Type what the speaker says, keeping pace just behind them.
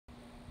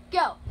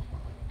Go.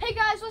 Hey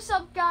guys, what's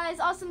up guys?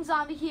 Awesome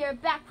Zombie here,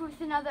 back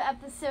with another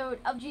episode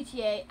of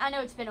GTA. I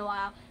know it's been a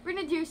while. We're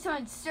gonna do some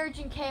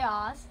Insurgent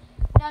Chaos.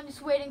 Now I'm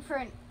just waiting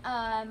for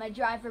my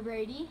driver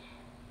Brady.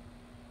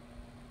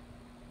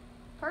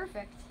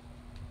 Perfect.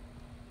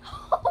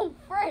 Oh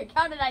frick,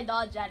 how did I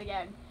dodge that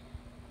again?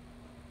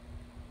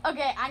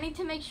 Okay, I need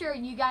to make sure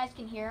you guys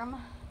can hear him.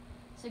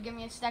 So give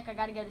me a sec, I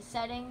gotta go to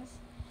settings.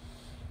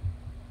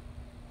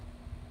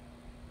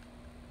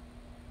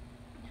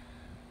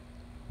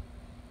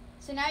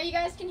 So now you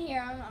guys can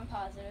hear him, I'm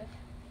positive.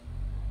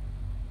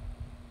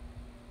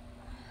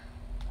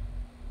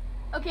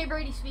 Okay,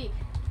 Brady, speak.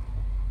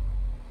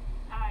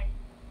 Hi,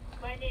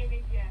 my name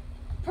is Jeff.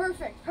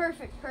 Perfect.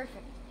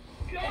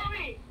 Kill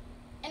me!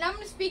 And I'm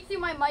gonna speak through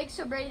my mic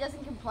so Brady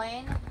doesn't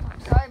complain. I'm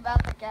sorry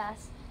about the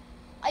gas.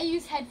 I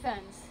use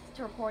headphones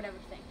to record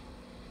everything.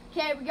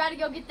 Okay, we gotta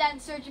go get that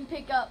Insurgent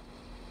pickup.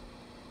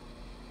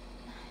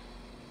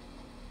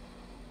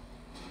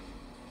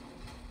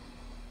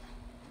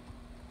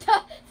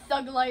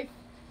 Thug life.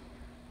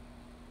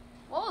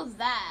 What was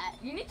that?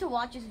 You need to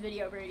watch this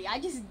video, Brady. I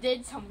just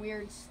did some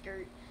weird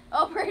skirt.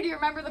 Oh, Brady,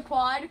 remember the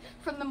quad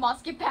from the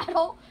musket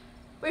battle?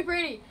 Wait,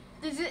 Brady,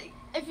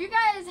 if you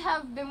guys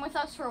have been with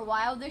us for a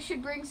while, this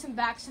should bring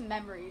back some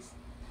memories.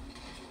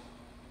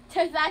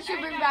 That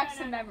should bring back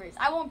some memories.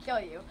 I won't kill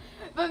you,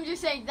 but I'm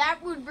just saying that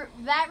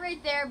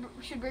right there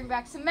should bring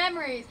back some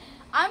memories.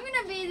 I'm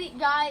gonna be the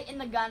guy in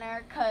the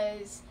gunner,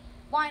 cause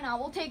why not?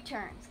 We'll take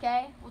turns,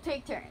 okay? We'll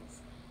take turns.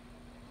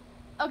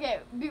 Okay,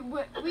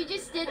 we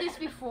just did this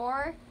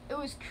before. It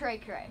was cray.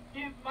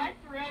 Dude, my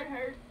throat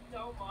hurts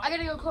so much. I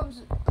gotta go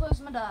close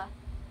my door.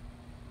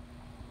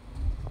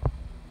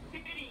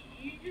 Kitty,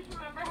 you just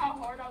remember how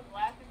hard I was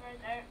laughing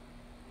right there?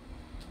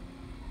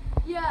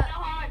 Yeah. You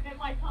know how I bit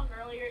my tongue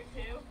earlier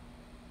too?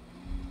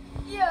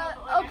 Yeah,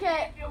 Like, okay. I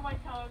can't feel my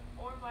tongue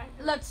or my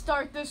throat. Let's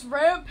start this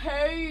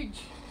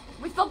rampage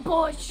with the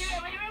bush. Dude,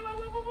 wait. I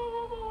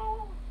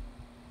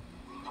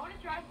wanna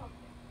try something.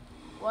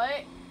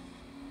 What?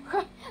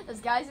 This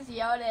guy just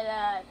yelled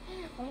at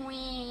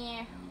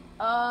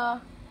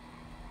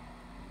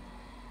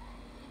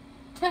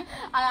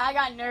I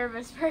got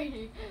nervous,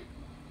 Brady.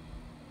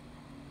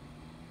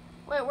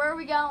 Wait, where are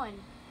we going?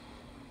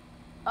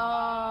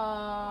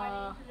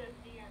 Right into this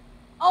deer.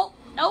 Oh,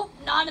 nope,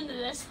 not into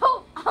this.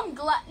 Oh, I'm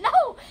glad.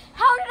 No,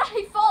 how did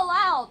I fall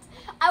out?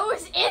 I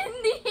was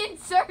in the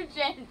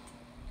Insurgent.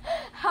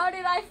 How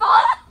did I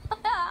fall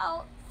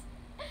out?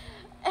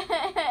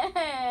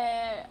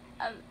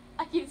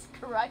 He just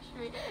crushed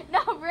me.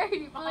 No,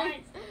 Brady,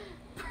 please.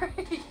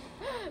 Brady,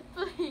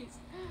 please.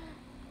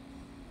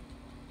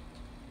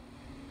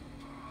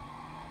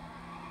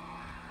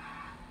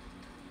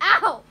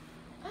 Ow!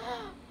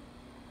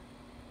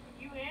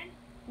 You in?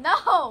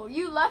 No,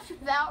 you left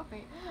without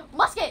me.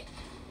 Musket!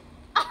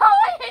 Oh,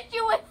 I hit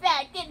you with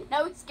that. Get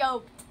no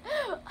scoped.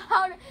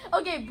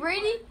 Okay,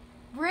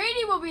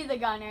 Brady will be the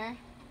gunner.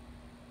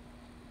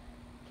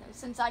 Okay,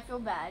 since I feel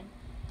bad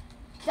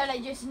that I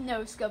just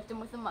no scoped him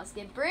with a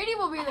musket. Brady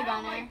will be the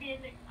gunner.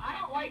 I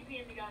don't like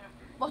being the gunner.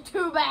 Well,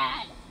 too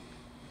bad.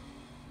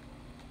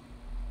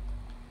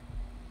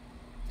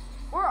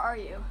 Where are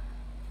you? Your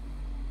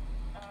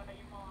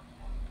mom's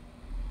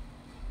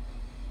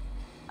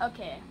house.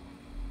 Okay.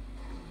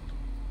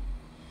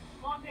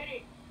 Come on,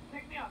 Kitty,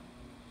 pick me up.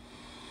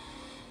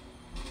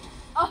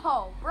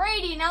 Oh,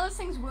 Brady, now this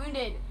thing's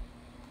wounded.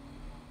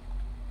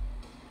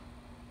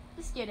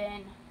 Just get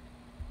in.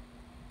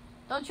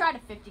 Don't try to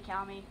 50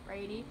 cal me,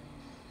 Brady.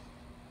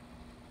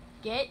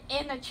 Get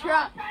in the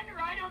truck. I'm trying to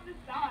ride on the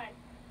side.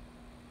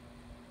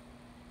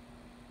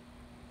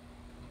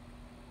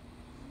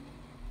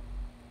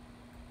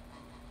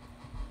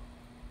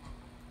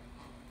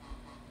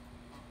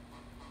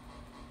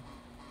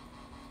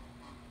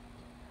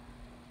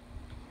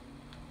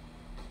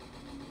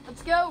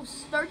 Let's go.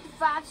 Start the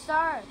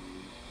 5-star.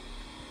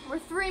 We're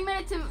 4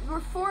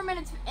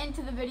 minutes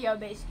into the video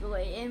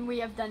basically, and we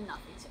have done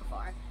nothing so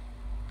far.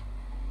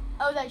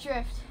 Oh, that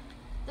drift.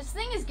 This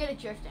thing is good at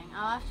drifting.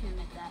 I'll have to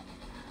admit that.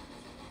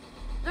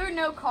 There are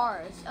no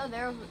cars. Oh,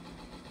 there.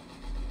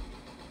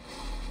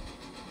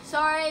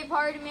 Sorry,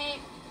 pardon me.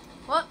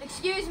 Well,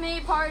 excuse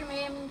me, pardon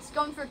me. I'm just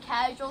going for a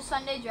casual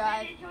Sunday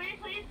drive. Can we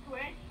please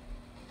switch?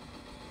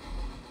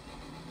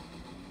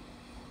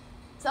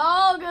 It's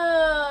all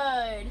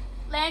good.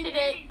 Landed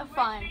it. Switch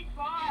Fine. these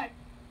spots.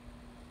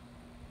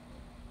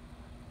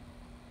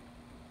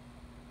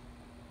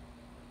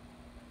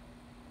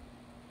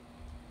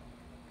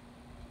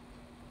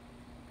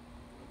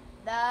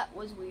 That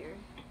was weird.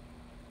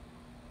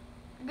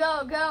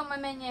 Go, my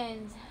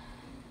minions.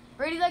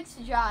 Brady likes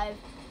to drive.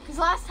 Because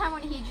last time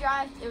when he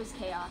drove, it was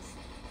chaos.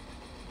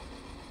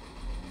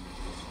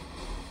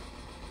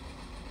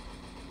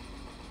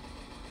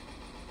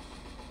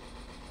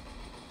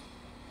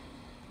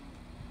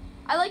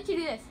 I like to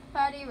do this.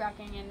 Party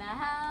rocking in the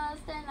house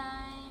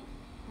tonight.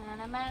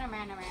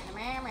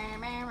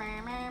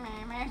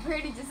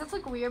 Brady, does this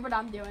look weird what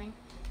I'm doing?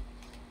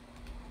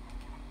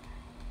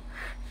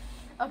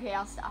 Okay,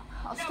 I'll stop.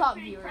 I'll stop,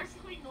 viewers.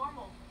 Perfectly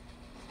normal.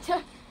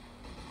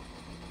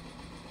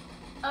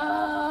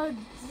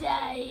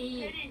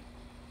 Pity.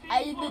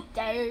 I'm the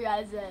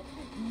terrorizer.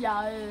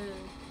 Yeah.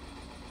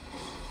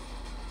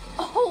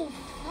 Oh,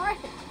 frick.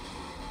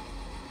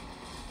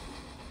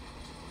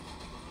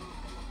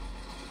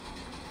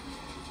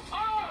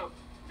 Oh,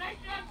 nice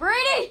job.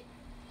 Brady!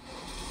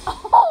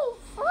 Oh,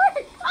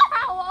 frick!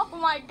 Ow! Oh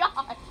my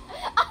god!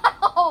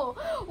 Ow!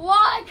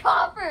 Why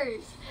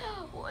coppers?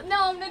 No,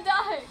 I'm gonna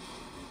die.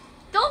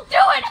 Don't do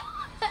it!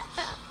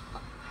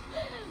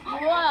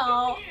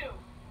 Well,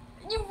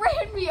 you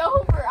ran me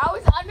over. I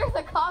was under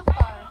the cop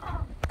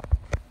car.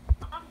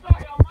 I'm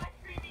sorry, on my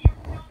screen you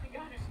were killing the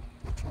gunner.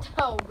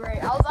 Oh,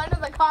 great. I was under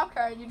the cop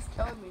car and you just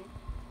killed me.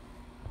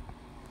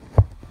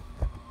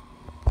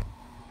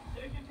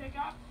 So you can take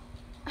off?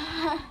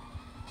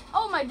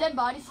 Oh, my dead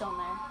body's still in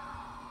there.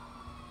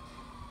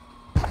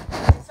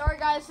 Sorry,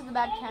 guys, for the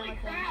bad Holy camera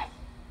thing. crap.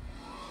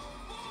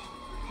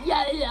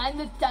 Yeah, I'm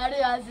the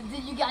terrorizer.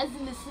 Did you guys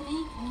miss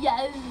me?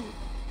 Yeah.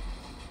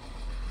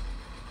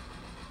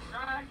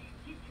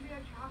 You do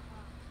that chopper.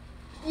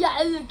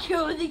 Yeah,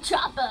 kill the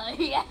chopper.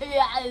 Yeah,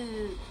 yeah.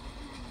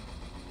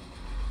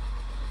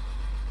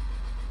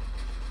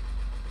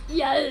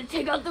 Yeah,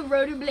 take out the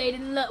rotor blade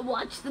and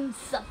watch them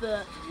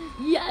suffer.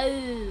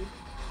 Yeah.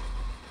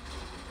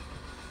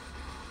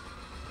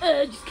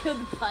 Just kill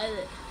the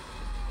pilot.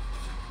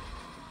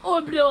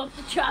 Or blow up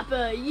the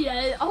chopper.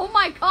 Yeah. Oh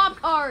my cop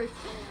cars.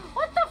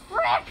 What the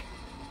frick?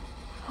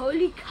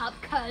 Holy cop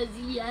cars.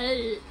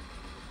 Yeah.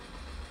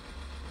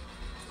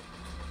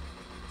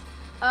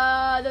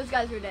 Those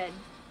guys were dead.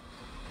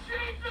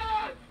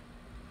 Jesus!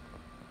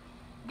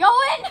 Go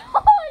in!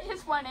 I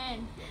just went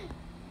in.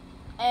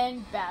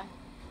 And back.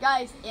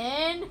 Guys,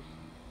 in.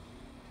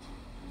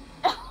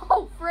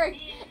 Oh, frick.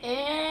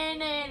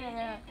 In and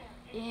out.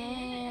 In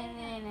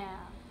and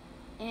out.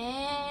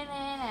 In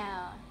and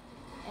out.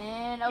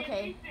 And,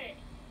 okay.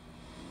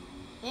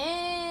 In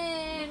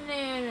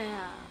and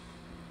out.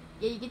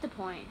 Yeah, you get the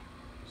point.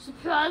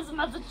 Surprise,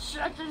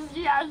 Massachusetts,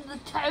 yes, the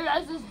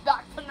terrorist is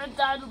back from the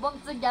dead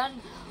once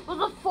again with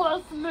the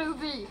fourth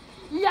movie.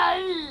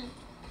 Yay!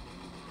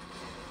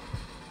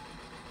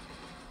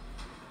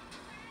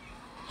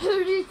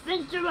 Who do you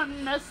think you were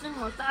messing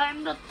with?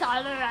 I'm the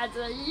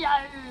terrorizer.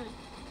 Yay!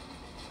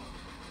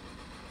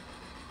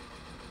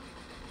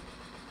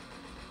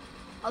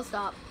 I'll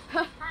stop.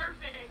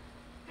 Perfect.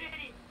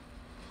 Pity.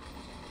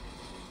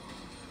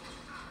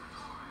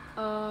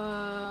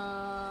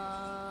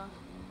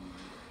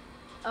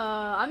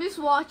 I'm just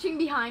watching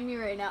behind me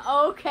right now.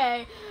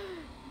 Okay.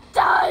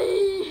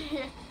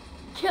 Die!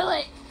 Kill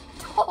it!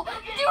 Oh,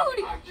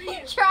 dude,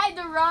 he tried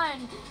to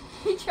run.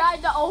 He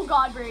tried to, oh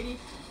god, Brady.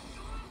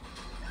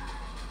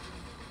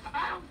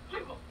 I don't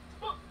give a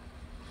fuck.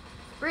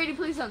 Brady,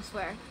 please don't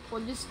swear.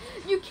 Well,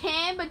 you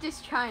can, but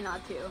just try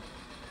not to.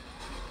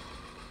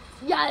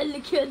 Yeah,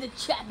 kill the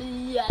chopper,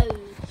 yeah.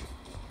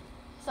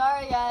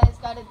 Sorry guys,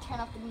 gotta turn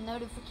off the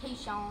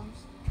notifications.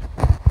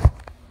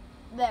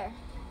 There.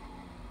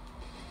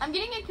 I'm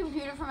getting a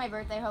computer for my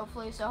birthday,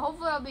 hopefully, so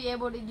hopefully I'll be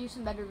able to do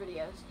some better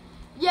videos.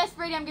 Yes,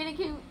 Brady, I'm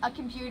getting a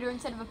computer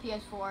instead of a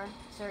PS4.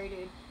 Sorry,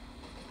 dude.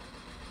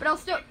 But I'll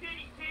still...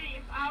 Pity,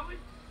 if I was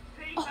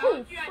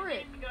Oh, you, I'd frick.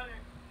 take the gunner.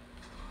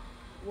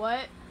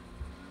 What?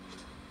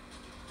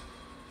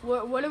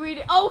 What do we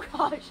do? Oh,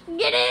 gosh.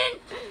 Get in!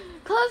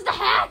 Close the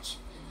hatch!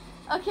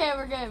 Okay,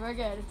 we're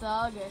good. It's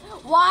all good.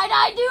 Why'd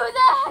I do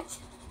that?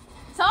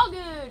 It's all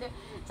good.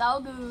 It's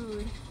all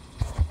good.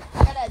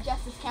 I gotta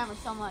adjust this camera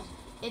so much.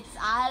 It's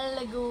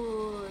all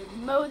good.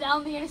 Mow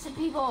down the innocent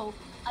people.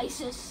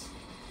 ISIS.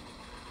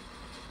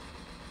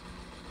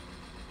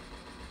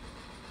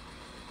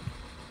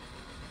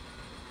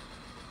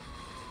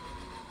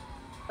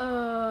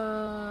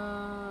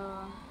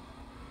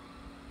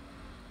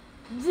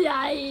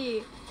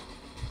 Die.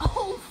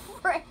 Oh,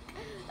 frick.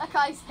 That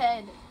guy's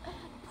head.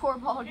 Poor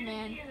bald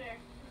man.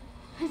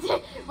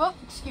 Well,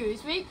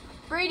 excuse me.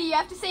 Brady, you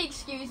have to say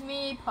excuse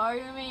me,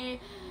 pardon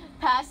me,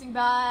 passing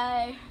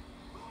by.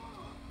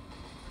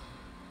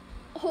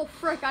 Oh,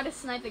 frick, I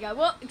just sniped the guy.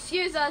 Well,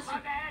 excuse us. My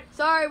bad.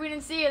 Sorry, we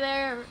didn't see you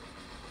there.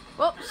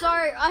 Well,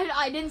 sorry,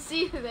 I didn't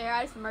see you there.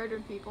 I just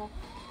murdered people.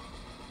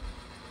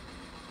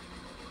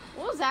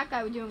 What was that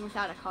guy doing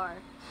without a car?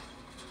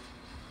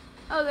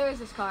 Oh, there's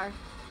his car.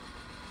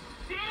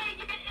 Get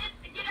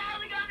out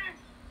of the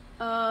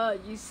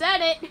gunner. You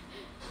said it.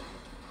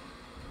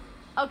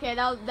 Okay,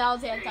 that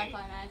was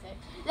anticlimactic.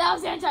 That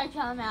was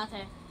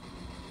anticlimactic.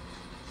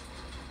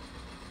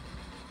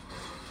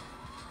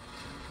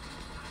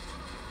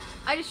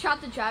 I just shot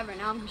the driver.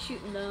 Now I'm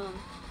shooting them.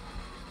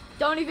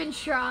 Don't even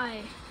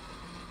try.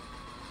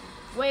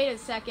 Wait a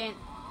second.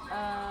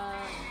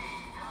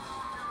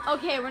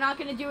 Okay, we're not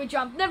gonna do a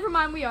jump. Never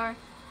mind, we are.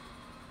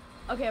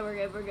 Okay,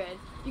 we're good.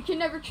 You can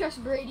never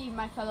trust Brady,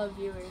 my fellow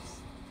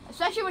viewers.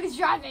 Especially when he's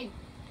driving.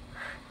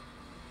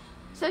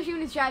 Especially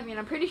when he's driving, and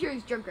I'm pretty sure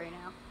he's drunk right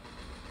now.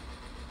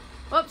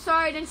 Whoops,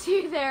 sorry, I didn't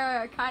see you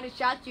there. I kind of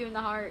shot you in the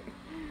heart.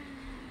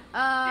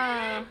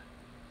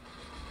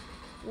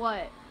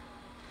 What?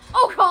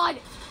 Oh, God!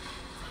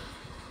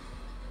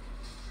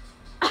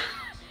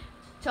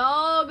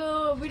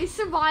 Toggle, we just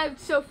survived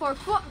so far.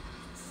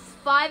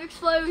 5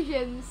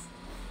 explosions.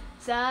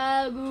 It's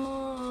all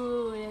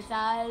good. It's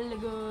all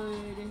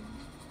good.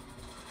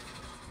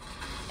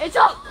 It's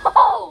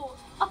oh!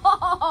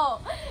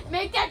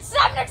 Make that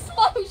 7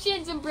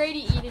 explosions and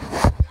Brady eat it.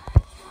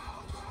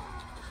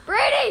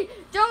 Brady,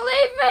 don't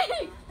leave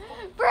me!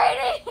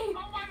 Brady! Oh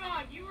my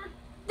god, you were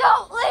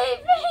Don't leave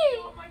me!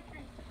 on my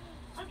screen.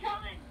 I'm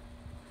coming.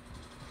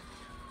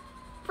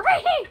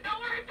 Brady! Don't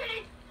worry,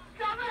 Pete.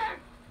 Come here.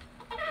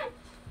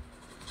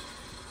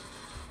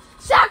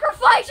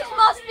 Sacrifices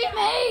must be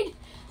made!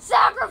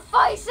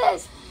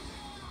 Sacrifices!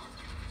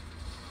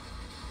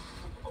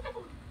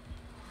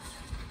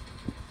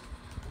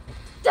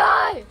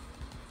 Die!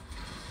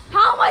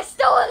 How am I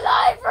still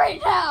alive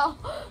right now?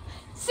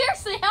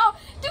 Seriously, how?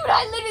 Dude,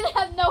 I literally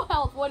have no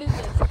health. What is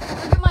this? Look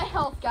at my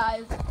health,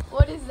 guys.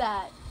 What is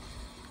that?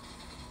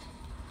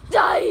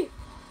 Die!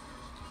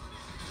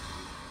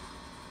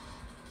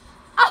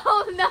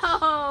 Oh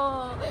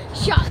no!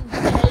 Shot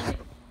dead.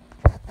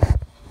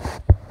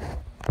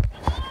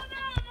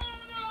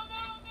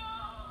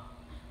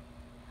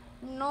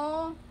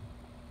 No.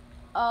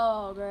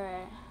 Oh,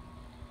 great.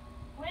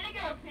 Way to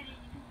go, Penny.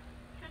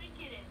 Couldn't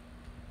get it.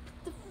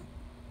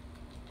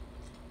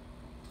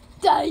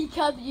 Die,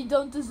 Cub, you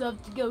don't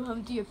deserve to go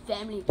home to your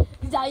family.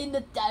 Because I am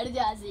the third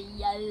as a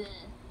yell.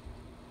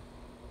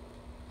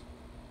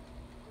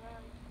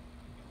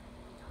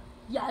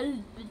 Yell,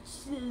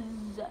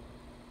 bitches.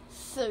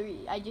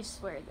 Sorry, I just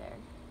swear there.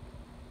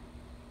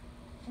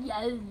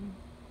 Yell,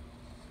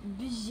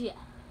 bitch.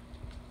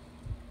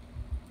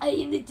 I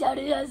am the third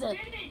as a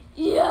Penny,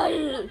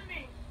 yell. come to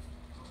me.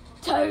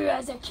 Terror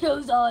as a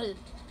kills all.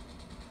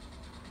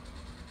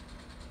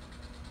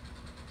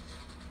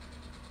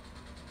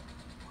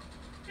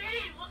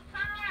 Penny, look,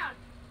 turn around.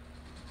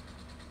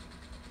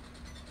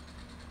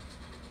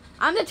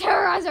 I'm the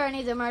terrorizer. I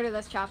need to murder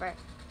this chopper.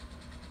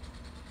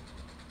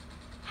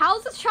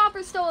 How's this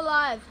chopper still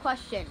alive?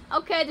 Question.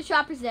 Okay, the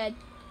chopper's dead.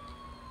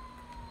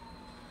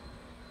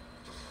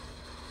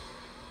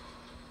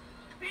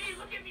 Penny,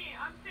 look at me.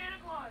 I'm Santa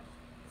Claus.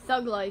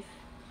 Thug life.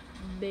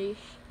 Beesh.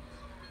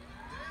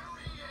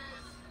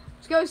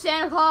 Let's go,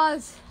 Santa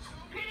Claus.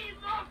 Penny,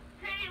 look.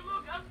 Penny,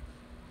 look.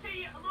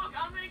 Penny, look.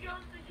 I'm gonna go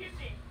into the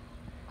chimney.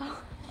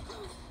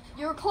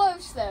 You were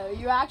close, though.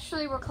 You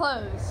actually were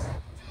close.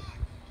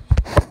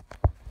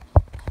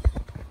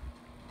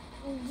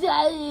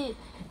 Die.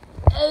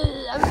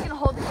 I'm just gonna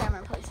hold the camera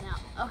in place now.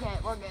 Okay,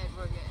 we're good.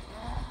 We're good.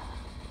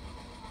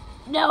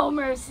 No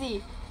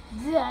mercy.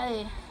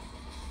 Die.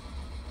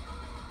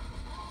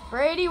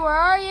 Brady, where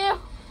are you?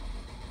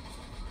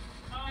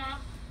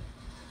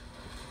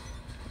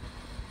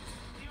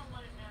 We don't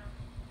want it now.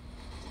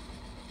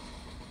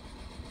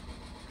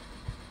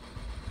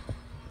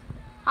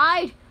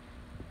 Hide.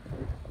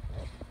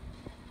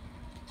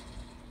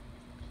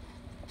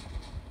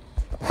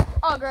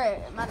 Oh,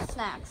 great. I'm out of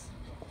snacks.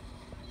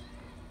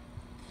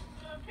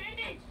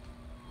 Penny.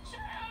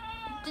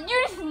 Did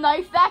you just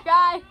knife that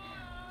guy?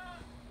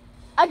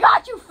 I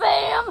got you,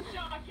 fam.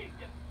 No, I kicked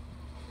him.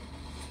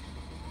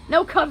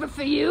 No cover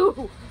for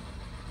you.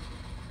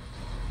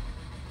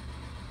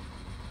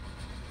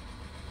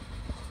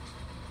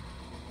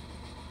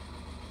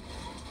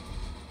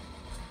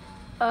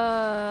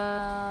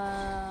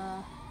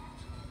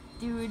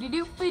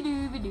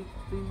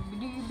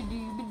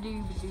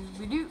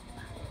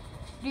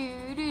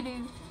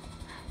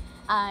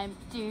 I'm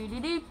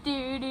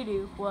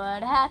do-do-do-do-do-do.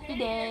 What a happy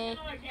day.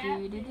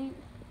 Do-do-do.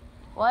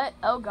 What?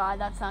 Oh god,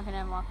 that's not gonna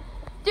end well.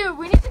 Dude,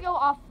 we need to go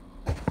off.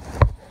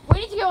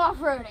 We need to go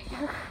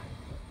off-roading.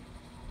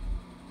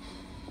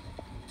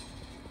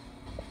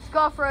 Let's go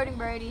off-roading,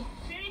 Brady.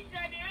 Penny, should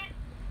I do it?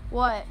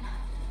 What?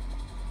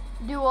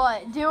 Do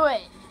what? Do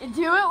it.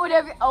 Do it,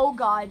 whatever. Oh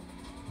god.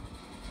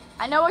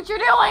 I know what you're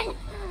doing.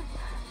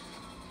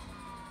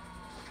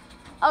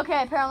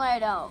 Okay, apparently I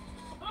don't.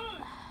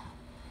 Ooh.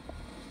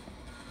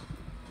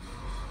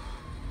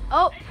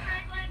 Oh. Hey,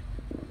 Franklin.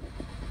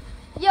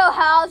 Yo,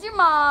 how's your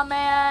mom,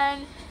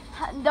 man?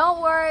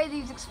 Don't worry,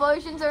 these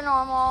explosions are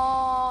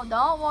normal.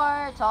 Don't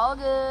worry, it's all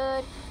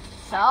good.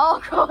 It's all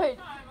good.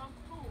 I'm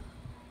cool.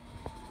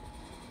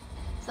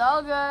 It's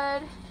all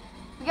good.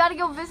 We gotta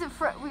go visit.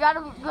 We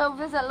gotta go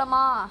visit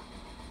Lamar.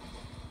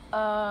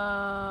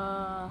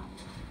 Are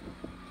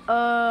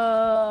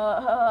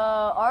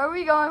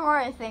we going where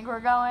I think we're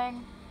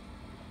going?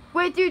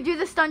 Wait, dude, do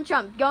the stunt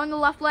jump. Go in the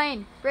left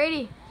lane.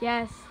 Brady.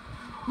 Yes.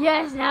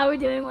 Yes, now we're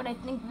doing what I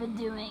think we're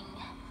doing.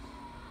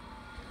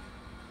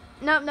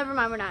 Nope, never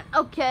mind, we're not.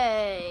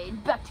 Okay,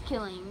 back to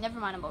killing. Never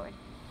mind, I'm bored.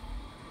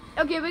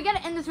 Okay, we gotta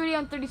end this video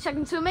in 30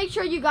 seconds, so make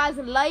sure you guys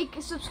like,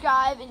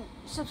 subscribe, and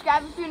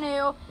subscribe if you're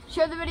new.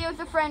 Share the video with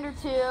a friend or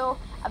two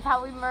of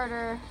how we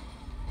murder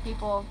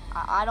people.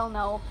 I don't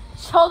know.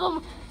 Tell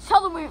them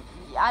we,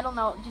 I don't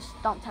know, just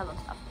don't tell them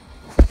stuff.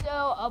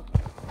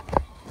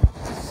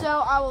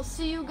 So I will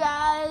see you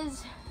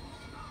guys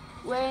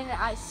when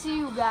I see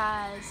you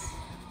guys.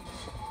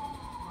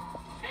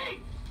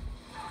 Hey.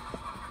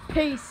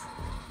 Peace.